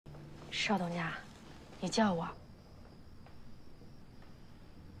邵东家，你叫我。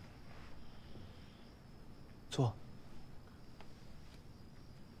坐。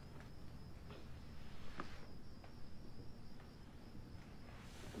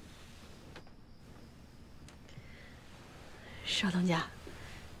邵东家，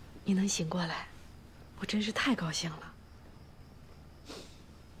你能醒过来，我真是太高兴了。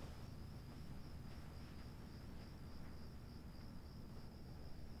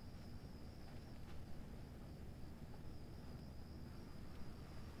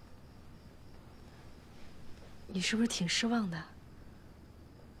 你是不是挺失望的？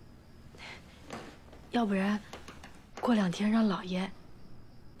要不然，过2天让老爷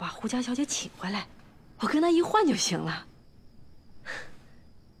把胡家小姐请回来，我跟她一换就行了。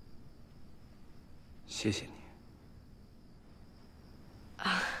谢谢你。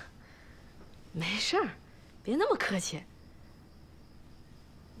啊，没事儿，别那么客气。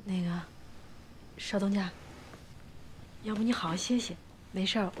那个，邵东家，要不你好好歇歇，没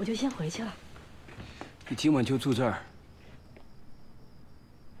事儿我就先回去了。 你今晚就住这儿。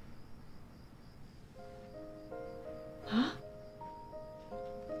啊？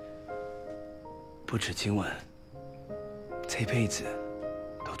不止今晚，这辈子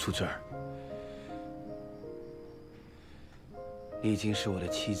都住这儿。你已经是我的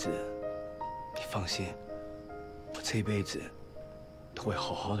妻子，你放心，我这辈子都会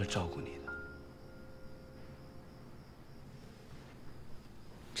好好的照顾你的。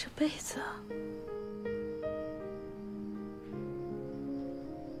这辈子啊。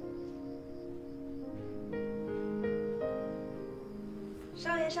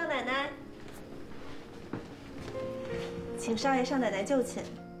 少爷少奶奶，请少爷少奶奶就寝。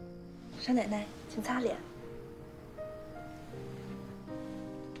少奶奶，请擦脸。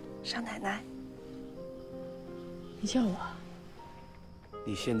少奶奶，你叫我？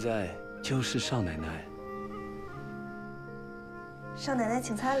你现在就是少奶奶。少奶奶，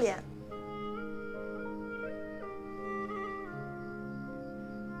请擦脸。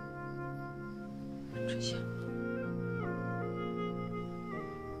春香。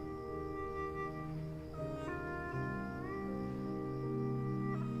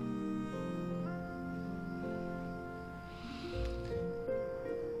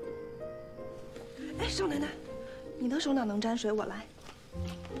 哎，少奶奶，你的手哪能沾水？我来。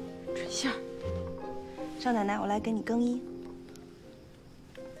春香，少奶奶，我来给你更衣。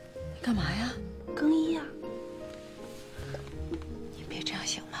你干嘛呀？更衣呀。你别这样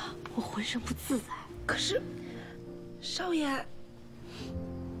行吗？我浑身不自在。可是，少爷，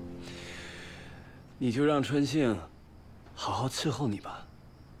你就让春杏好好伺候你吧。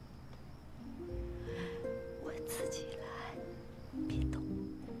 我自己来，别动。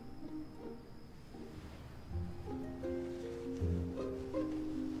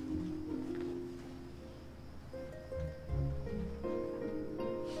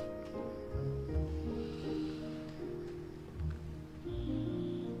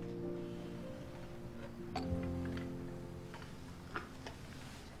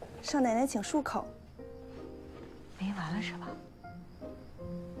少奶奶，请漱口。没完了是吧？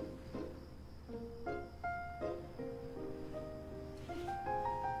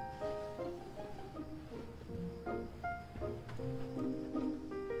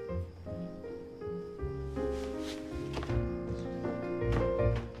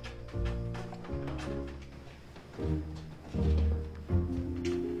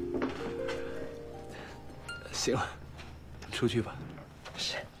行了，出去吧。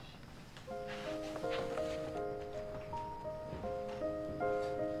是。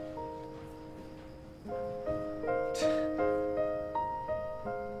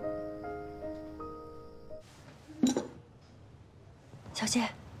小姐，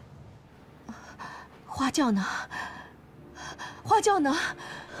花轿呢？花轿呢？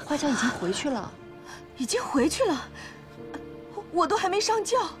花轿已经回去了，已经回去了，我都还没上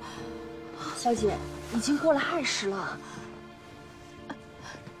轿。小姐，已经过了亥时了。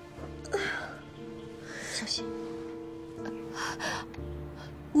小心。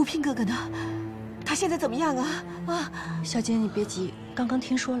吴聘哥哥呢？他现在怎么样啊？啊！小姐，你别急，刚刚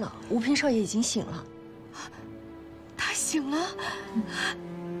听说了，吴聘少爷已经醒了。 他醒了，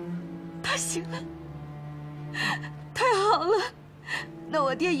他醒了，太好了！那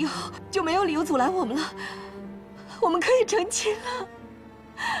我爹以后就没有理由阻拦我们了，我们可以成亲了。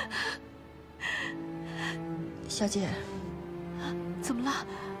小姐，怎么了？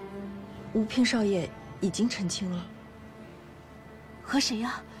吴聘少爷已经成亲了。和谁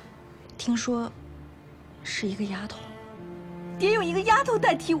呀？听说是一个丫头。爹用一个丫头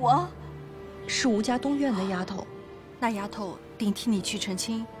代替我？是吴家东院的丫头。 那丫头顶替你去成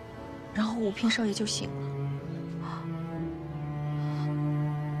亲，然后吴聘少爷就醒了。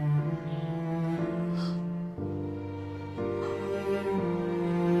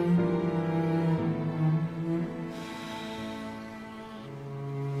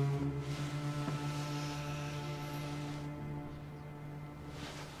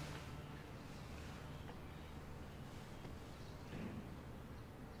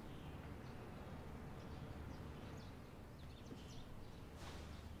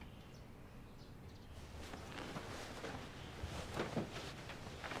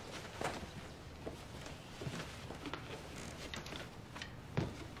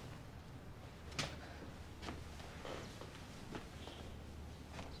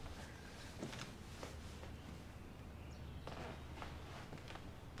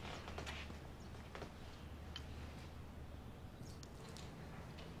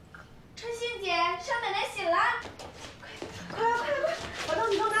 春杏姐，少奶奶醒了！快，把东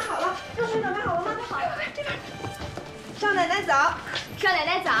西都拿好了，热水准备好了吗？好，快这边。少奶奶早，少奶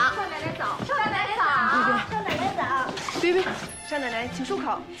奶早，少奶奶早，少奶奶早，少奶奶早。别，少奶奶请漱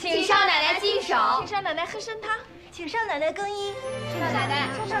口，请少奶奶净手，请少奶奶喝参汤，请少奶奶更衣。少奶奶，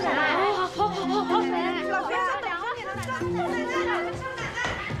少奶奶，好。少奶奶，老不要讲两点了，少奶奶，少奶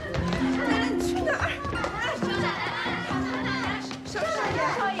奶，你去哪儿？少奶奶，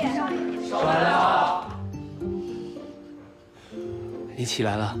你起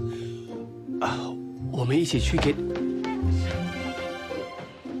来了啊！我们一起去给。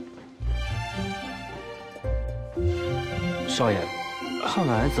少爷，少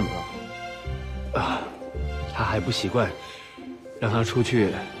奶奶怎么了？啊，她还不习惯，让她出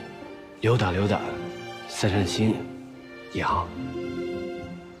去溜达溜达，散散心也好。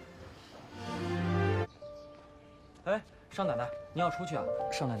哎，少奶奶，你要出去啊？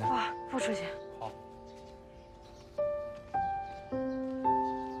少奶奶，哇，不出去。好。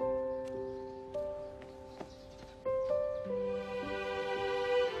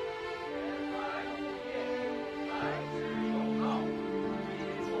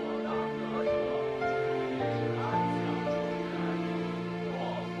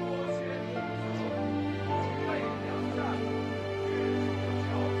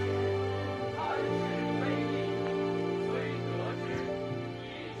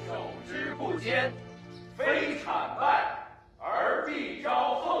非惨败而必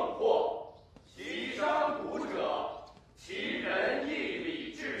招横祸，其伤古者，其人义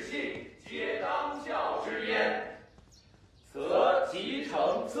礼智信，皆当效之焉，则即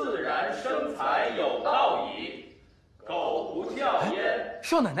成自然生财有道矣。苟不教焉，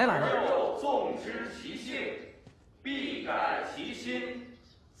少奶奶来了。又纵知其性，必改其心，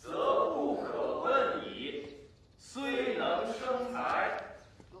则不可问矣。虽能生财，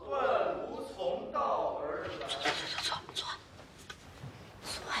断无从道而来。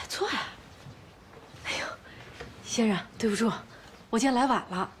坐呀！哎呦，先生，对不住，我今天来晚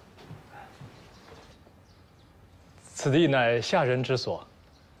了。此地乃下人之所，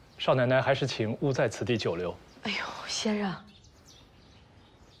少奶奶还是请勿在此地久留。哎呦，先生，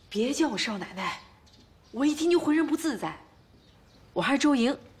别叫我少奶奶，我一听就浑身不自在。我还是周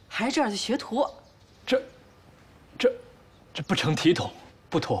莹，还是这儿的学徒。这不成体统，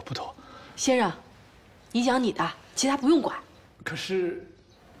不妥。先生，你讲你的，其他不用管。可是，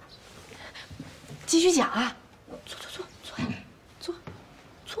继续讲啊！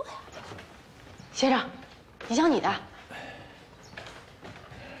坐呀！先生，你讲你的。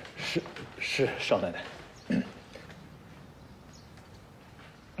是少奶奶。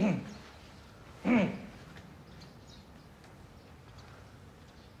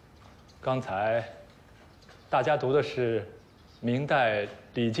刚才大家读的是明代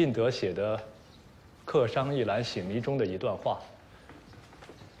李进德写的《客商一览醒迷》中的一段话。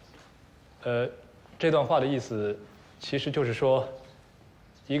这段话的意思其实就是说，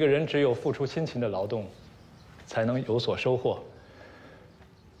一个人只有付出辛勤的劳动，才能有所收获。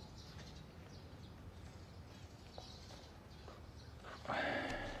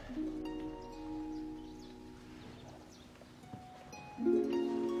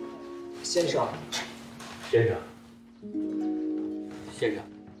先生，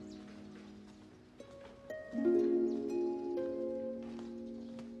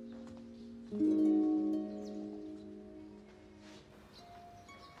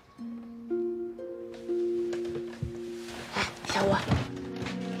小吴，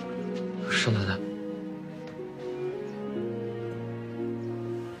少奶奶，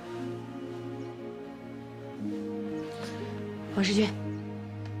王世军。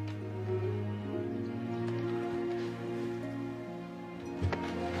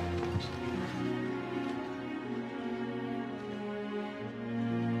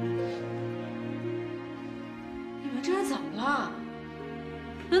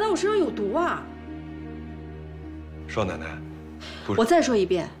难道我身上有毒啊？少奶奶，不是。我再说一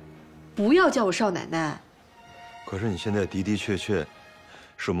遍，不要叫我少奶奶。可是你现在的的确确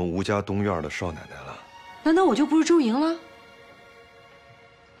是我们吴家东院的少奶奶了。难道我就不是周莹了？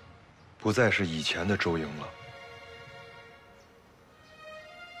不再是以前的周莹了。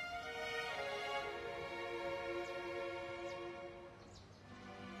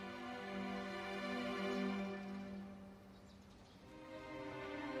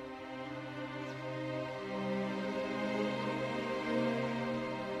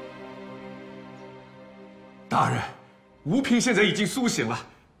大人，吴嫔现在已经苏醒了，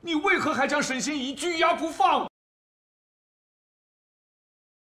你为何还将沈心怡拘押不放？